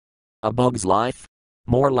A Bug's Life?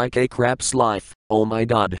 More like a crap's life. Oh my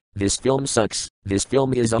god, this film sucks. This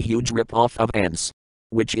film is a huge rip-off of Ants.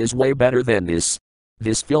 Which is way better than this.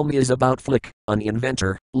 This film is about Flick, an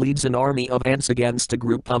inventor, leads an army of ants against a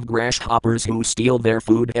group of grasshoppers who steal their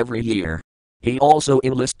food every year. He also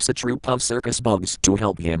enlists a troop of circus bugs to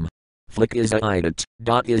help him. Flick is a idiot,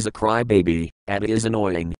 Dot is a crybaby, Ed is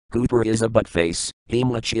annoying, Cooper is a buttface,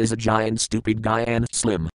 Heimlich is a giant stupid guy and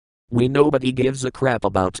Slim. Nobody gives a crap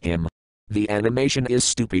about him. The animation is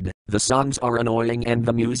stupid, the songs are annoying and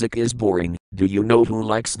the music is boring. Do you know who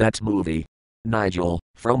likes that movie? Nigel,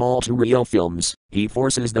 from All Too Real Films. He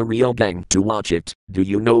forces the real gang to watch it. Do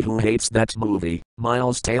you know who hates that movie?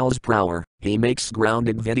 Miles Tails Prower. He makes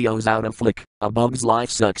grounded videos out of Flick. A Bug's Life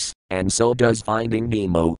sucks, and so does Finding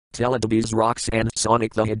Nemo. Teletubbies rocks and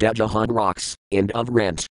Sonic the Hedgehog rocks. End of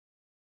rant.